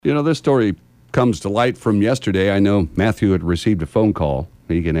You know, this story comes to light from yesterday. I know Matthew had received a phone call.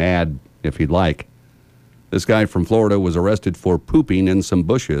 He can add if he'd like. This guy from Florida was arrested for pooping in some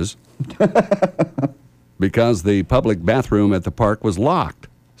bushes because the public bathroom at the park was locked.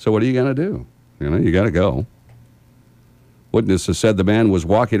 So what are you going to do? You got to go. Witnesses said the man was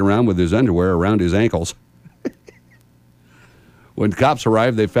walking around with his underwear around his ankles. When cops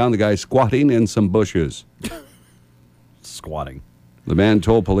arrived, they found the guy squatting in some bushes. Squatting. The man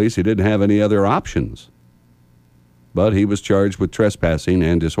told police he didn't have any other options, but he was charged with trespassing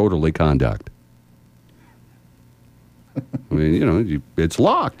and disorderly conduct. I mean, it's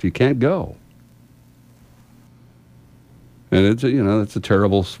locked. You can't go. And it's a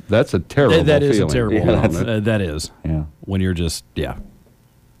terrible. That's a terrible. That is feeling. a terrible. Yeah, that is. Yeah. When you're just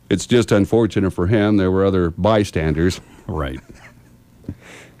It's just unfortunate for him. There were other bystanders. Right.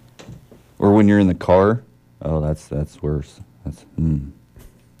 Or when you're in the car. Oh, that's worse.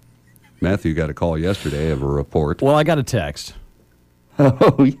 Matthew got a call yesterday of a report. Well, I got a text.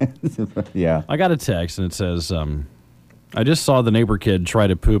 Oh, yeah. I got a text, and it says, I just saw the neighbor kid try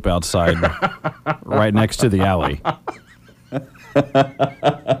to poop outside right next to the alley.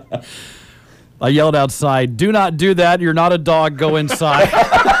 I yelled outside, "Do not do that. You're not a dog. Go inside."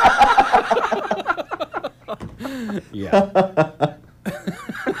 Yeah.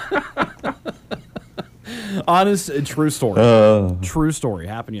 Honest and true story. True story.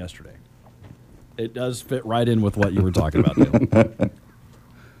 Happened yesterday. It does fit right in with what you were talking about, Dale.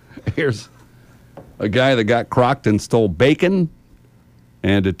 Here's a guy that got crocked and stole bacon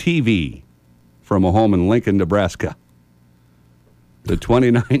and a TV from a home in Lincoln, Nebraska. The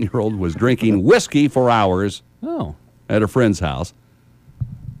 29-year-old was drinking whiskey for hours at a friend's house.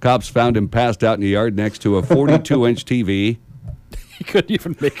 Cops found him passed out in the yard next to a 42-inch TV. He couldn't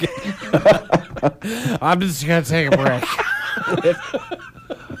even make it. I'm just going to take a break.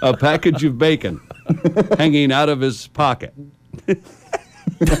 A package of bacon hanging out of his pocket.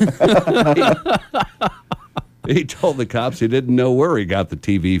 He told the cops he didn't know where he got the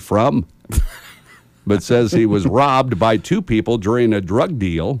TV from, but says he was robbed by two people during a drug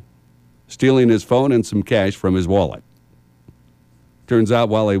deal, stealing his phone and some cash from his wallet. Turns out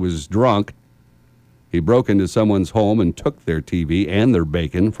while he was drunk, he broke into someone's home and took their TV and their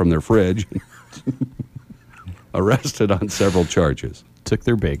bacon from their fridge. Arrested on several charges. Took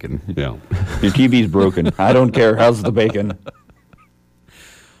their bacon. Yeah. Your TV's broken. I don't care. How's the bacon?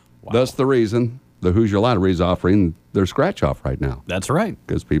 Wow. That's the reason the Hoosier Lottery is offering their scratch-off right now. That's right.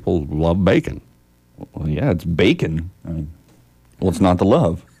 Because people love bacon. Well, yeah, it's bacon. It's not the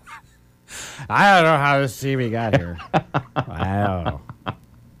love. I don't know how this TV got here. Wow.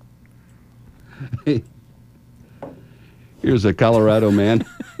 Here's a Colorado man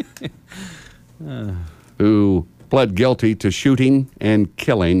who pled guilty to shooting and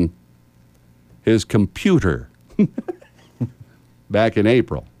killing his computer back in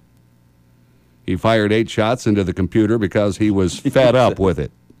April. He fired 8 shots into the computer because he was fed up with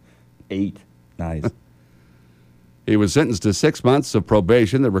it. 8. Nice. He was sentenced to 6 months of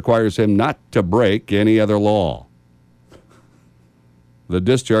probation that requires him not to break any other law. The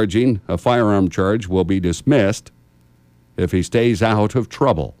discharging a firearm charge will be dismissed if he stays out of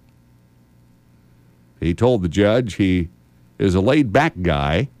trouble. He told the judge he is a laid-back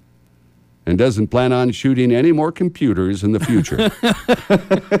guy and doesn't plan on shooting any more computers in the future.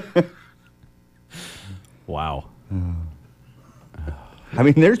 Wow. I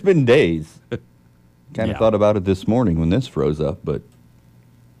mean, there's been days. Kind of thought about it this morning when this froze up, but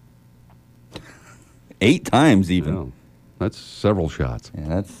 8 times even. Yeah, that's several shots.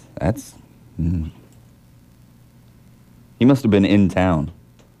 Yeah, that's. He must have been in town.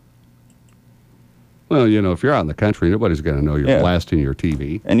 Well, if you're out in the country, nobody's going to know you're blasting your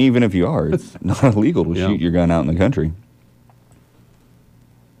TV. And even if you are, it's not illegal to shoot your gun out in the country.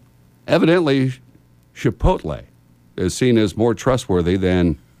 Evidently, Chipotle is seen as more trustworthy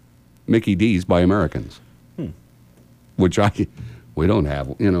than Mickey D's by Americans. Which we don't have,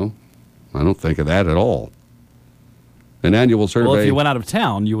 I don't think of that at all. An annual survey. Well, if you went out of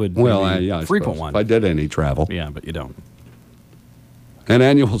town, you would I frequent suppose, one. if I did any travel. Yeah, but you don't. An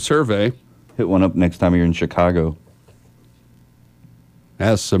annual survey Hit one up next time you're in Chicago.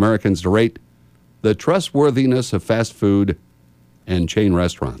 asks Americans to rate the trustworthiness of fast food and chain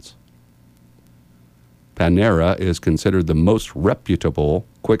restaurants. Panera is considered the most reputable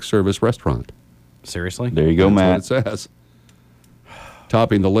quick-service restaurant. Seriously? There you go, Matt. That's what it says.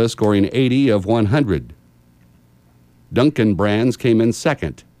 Topping the list, scoring 80 of 100. Dunkin' Brands came in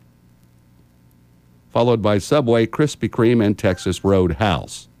second, followed by Subway, Krispy Kreme, and Texas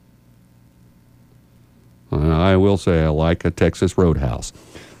Roadhouse. I will say I like a Texas Roadhouse.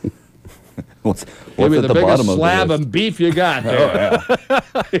 What's Give me at the the biggest bottom slab of the of beef you got there.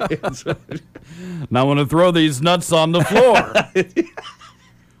 Now I want to throw these nuts on the floor.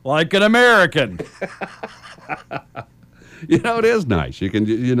 Like an American. It is nice. You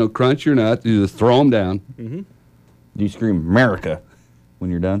can, crunch your nuts. You just throw them down. Do you scream America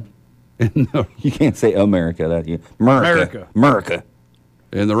when you're done? No. You can't say America. America. America.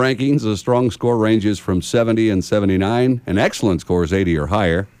 In the rankings, the strong score ranges from 70 and 79. An excellent score is 80 or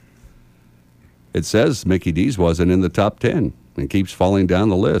higher. It says Mickey D's wasn't in the top 10 and keeps falling down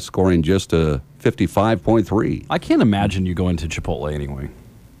the list, scoring just a 55.3. I can't imagine you going to Chipotle anyway.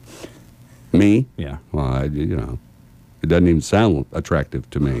 Me? Yeah. Well, it doesn't even sound attractive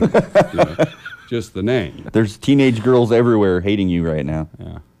to me. Just the name. There's teenage girls everywhere hating you right now.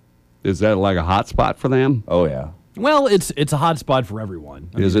 Yeah. Is that like a hot spot for them? Oh, yeah. Well, it's a hot spot for everyone.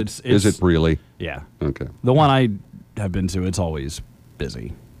 I Is mean, it? Is it really? Yeah. Okay. The one I have been to, it's always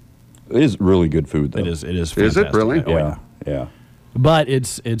busy. It is really good food, though. It is. It is. Is it Fantastic. really? Oh, yeah. Yeah. But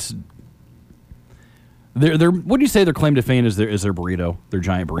it's. Their what do you say their claim to fame is? Their burrito, their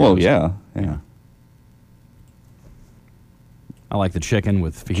giant burritos. Well, yeah. Yeah. I like the chicken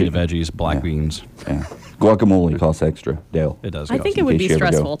with fajita veggies, black beans. Yeah. Guacamole costs extra, Dale. It does. I cost think a- it would be case you ever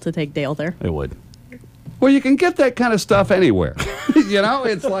go. stressful to take Dale there. It would. Well, you can get that kind of stuff anywhere.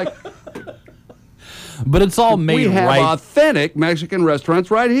 It's like But it's all made we have right. authentic Mexican restaurants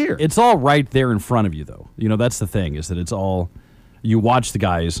right here. It's all right there in front of you, though. That's the thing, is that it's all. You watch the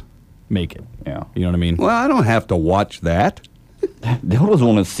guys make it. Yeah. You know what I mean? Well, I don't have to watch that. Dale doesn't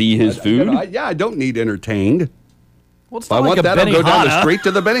want to see his food. I don't need entertained. Well, it's If I not want like that, a I'll go down the Benihana. street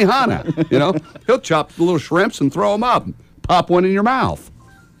to the Benihana. He'll chop little shrimps and throw them up. Pop one in your mouth.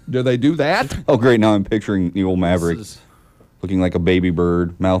 Do they do that? Oh, great. Now I'm picturing the old Maverick looking like a baby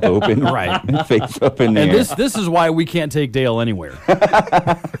bird, mouth open. Right. Face up in the And air. this is why we can't take Dale anywhere.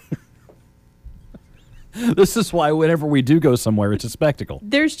 This is why whenever we do go somewhere, it's a spectacle.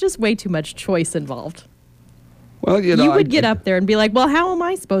 There's just way too much choice involved. Well, You would get up there and be like, well, how am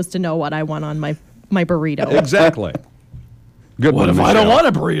I supposed to know what I want on my burrito? Exactly. Good What one, if I don't Michelle.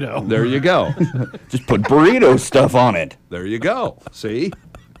 want a burrito? There you go. Just put burrito stuff on it. There you go. See?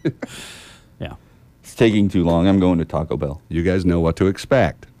 Yeah. It's taking too long. I'm going to Taco Bell. You guys know what to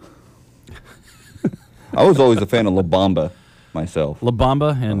expect. I was always a fan of La Bamba myself. La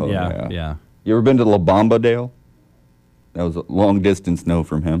Bamba and Oh, yeah. yeah. You ever been to La Bamba, Dale? That was a long distance no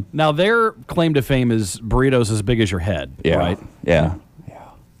from him. Now their claim to fame is burritos as big as your head, Yeah. right? Yeah.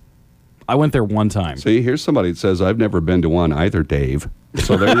 I went there one time. See, here's somebody that says, I've never been to one either, Dave.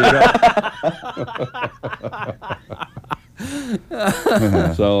 So there you go.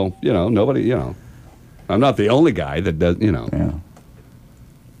 So, nobody, I'm not the only guy that does, Yeah.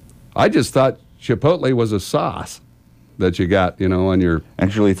 I just thought Chipotle was a sauce that you got, on your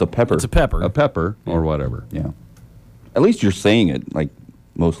Actually, it's a pepper. It's a pepper. a pepper or whatever. Yeah. At least you're saying it, like,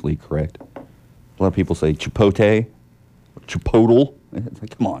 mostly correct. A lot of people say Chipotle, Chipotle. It's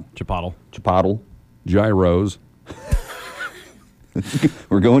like, come on. Chipotle. Chipotle. Gyros.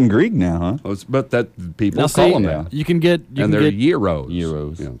 We're going Greek now, huh? But that people Now call see, them that. you can get And they're gyros.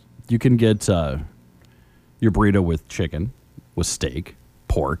 Gyros. Yeah. you can get your burrito with chicken, with steak,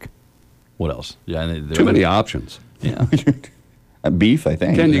 pork. What else? Yeah, Too many options. Yeah, Beef, I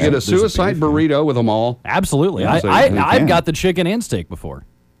think. Can you get a there's a suicide beef, burrito with them all? absolutely. Yeah, so you I've can. got the chicken and steak before.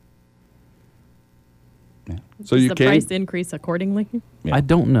 So Does you the can. price increase accordingly? Yeah. I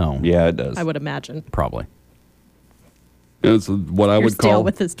don't know. Yeah, it does. I would imagine. Probably. It's what I You're would still call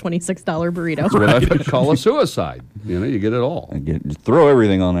with his $26 burrito. what I would call a suicide. You get it all. Just throw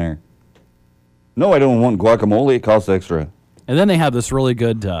everything on there. No, I don't want guacamole. It costs extra. And then they have this really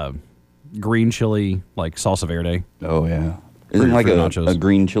good green chili, like salsa verde. Oh, yeah. Isn't it For like your a nachos.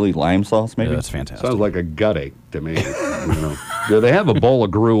 green chili lime sauce, maybe? Yeah, that's fantastic. Sounds like a gut ache to me. Do they have a bowl of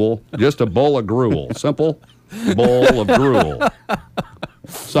gruel? Just a bowl of gruel. Simple bowl of gruel.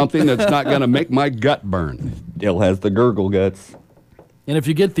 Something that's not going to make my gut burn. Dale has the gurgle guts. And if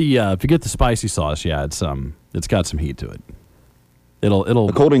you get the spicy sauce, yeah, it's got some heat to it. It'll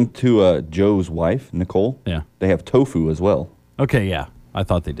According to Joe's wife, Nicole, Yeah. they have tofu as well. Okay, yeah. I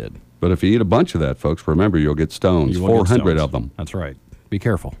thought they did. But if you eat a bunch of that, folks, remember you'll get stones. You will get 400 stones. of them. That's right. Be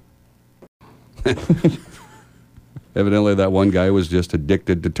careful. Evidently, that one guy was just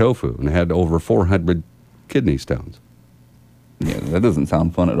addicted to tofu and had over 400 kidney stones. Yeah, that doesn't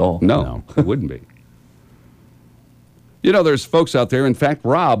sound fun at all. No, it wouldn't be. There's folks out there. In fact,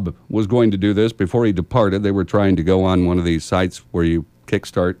 Rob was going to do this before he departed. They were trying to go on one of these sites where you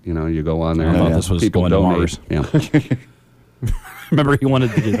kickstart, you go on there. I thought and this was people going to donate. Mars. Yeah. Remember, he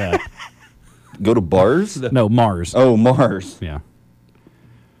wanted to do that. Go to bars? No, Mars. Oh, Mars. Yeah.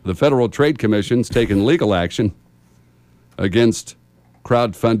 The Federal Trade Commission's taken legal action against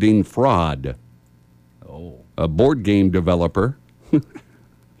crowdfunding fraud. Oh. A board game developer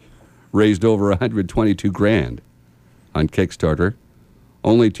raised over $122,000 on Kickstarter,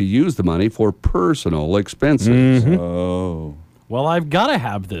 only to use the money for personal expenses. Oh. Well, I've got to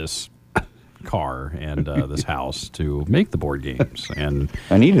have this car and this house to make the board games, and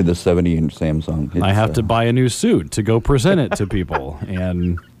I needed the 70-inch Samsung. I have to buy a new suit to go present it to people.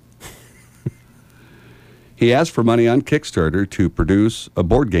 And He asked for money on Kickstarter to produce a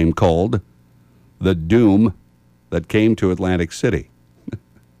board game called The Doom That Came to Atlantic City.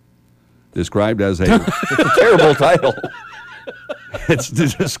 Described as It's a terrible title. it's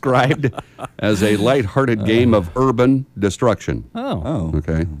described as a lighthearted game of urban destruction. Oh.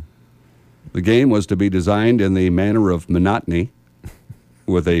 Okay. The game was to be designed in the manner of monotony,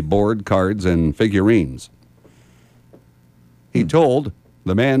 with a board, cards, and figurines. The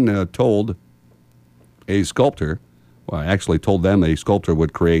man told a sculptor, well, I actually told them a sculptor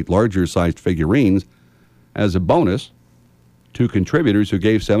would create larger sized figurines as a bonus to contributors who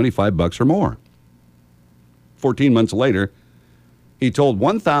gave $75 or more. 14 months later, he told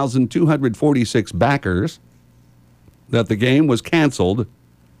 1,246 backers that the game was canceled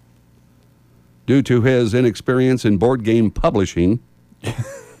due to his inexperience in board game publishing,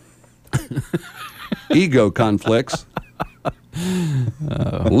 ego conflicts,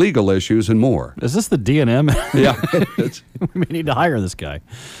 legal issues, and more. is this the D&M? Yeah. We may need to hire this guy.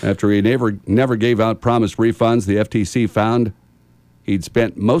 After he never gave out promised refunds, the FTC found he'd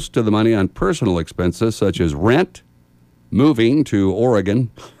spent most of the money on personal expenses such as rent, moving to Oregon,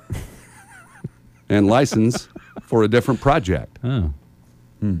 and license for a different project. Oh.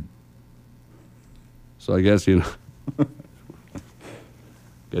 So I guess, get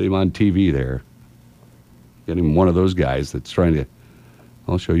him on TV there. Get him one of those guys that's trying to,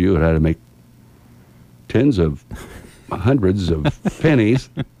 I'll show you how to make tens of hundreds of pennies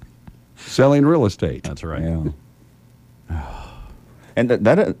selling real estate. That's right. Yeah. And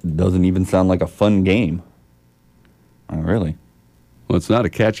that doesn't even sound like a fun game. Oh, really? Well, it's not a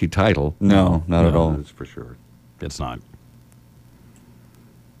catchy title. No, not at all. That's for sure. It's not.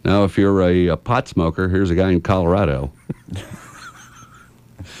 Now, if you're a pot smoker, here's a guy in Colorado.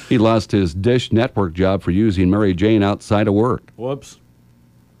 He lost his Dish Network job for using Mary Jane outside of work, Whoops.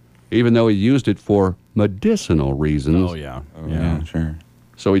 even though he used it for medicinal reasons. Oh, yeah. Oh, yeah, sure.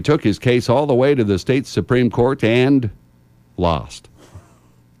 So he took his case all the way to the state Supreme Court and lost.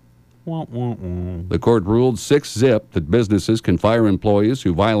 Wah, wah, wah. The court ruled 6-zip that businesses can fire employees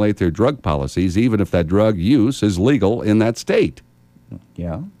who violate their drug policies, even if that drug use is legal in that state.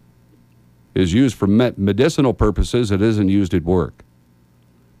 Yeah. Is used for medicinal purposes, it isn't used at work.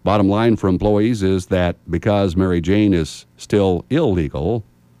 Bottom line for employees is that because Mary Jane is still illegal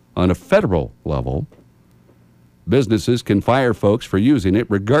on a federal level, businesses can fire folks for using it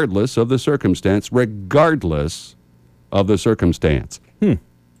regardless of the circumstance. Regardless of the circumstance.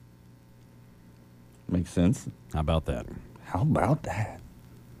 Makes sense. How about that? How about that?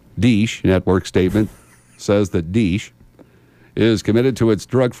 Dish Network statement says that Dish is committed to its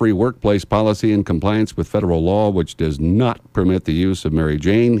drug-free workplace policy in compliance with federal law, which does not permit the use of Mary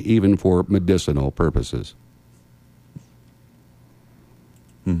Jane, even for medicinal purposes.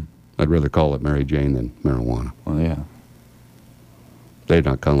 I'd rather call it Mary Jane than marijuana. Well, yeah. They're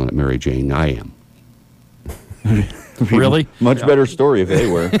not calling it Mary Jane. I am. Really? Much better story if they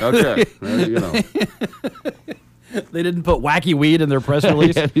were. Okay. You know. They didn't put wacky weed in their press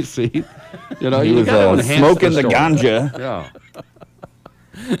release? Yeah, you see. You know, He you was gotta enhance smoking the story. ganja. Yeah.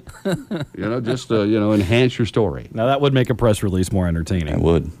 Just enhance your story. Now, that would make a press release more entertaining. I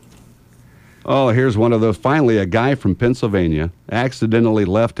would. Oh, here's one of those. Finally, a guy from Pennsylvania accidentally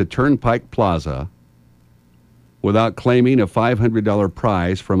left a Turnpike Plaza without claiming a $500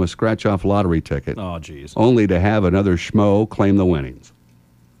 prize from a scratch-off lottery ticket, Oh, geez. only to have another schmo claim the winnings.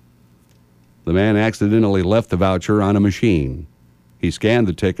 The man accidentally left the voucher on a machine. He scanned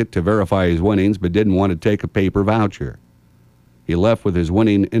the ticket to verify his winnings, but didn't want to take a paper voucher. He left with his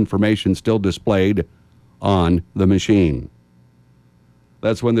winning information still displayed on the machine.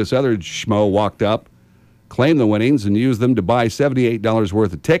 That's when this other schmo walked up, claimed the winnings, and used them to buy $78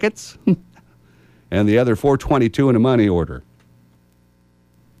 worth of tickets and the other $422 in a money order.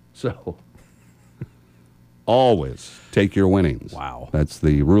 So, always take your winnings. Wow. That's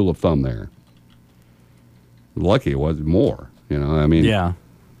the rule of thumb there. Lucky it wasn't more. I mean, Yeah.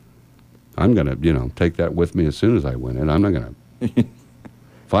 I'm going to, take that with me as soon as I win it. I'm not going to.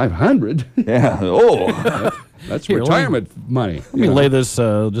 500? Yeah. Oh. That's Here, retirement money. Let me lay this.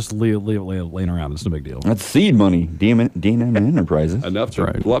 Just leave it laying around. It's no big deal. That's seed money, D&M Enterprises. Enough to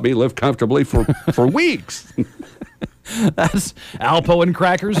right. let me live comfortably for weeks. That's Alpo and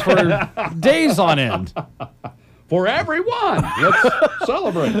crackers for days on end. For everyone. Let's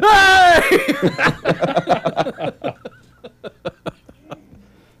celebrate.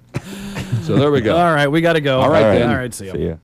 So there we go. All right, we got to go. All right, then. All right, see ya. See ya.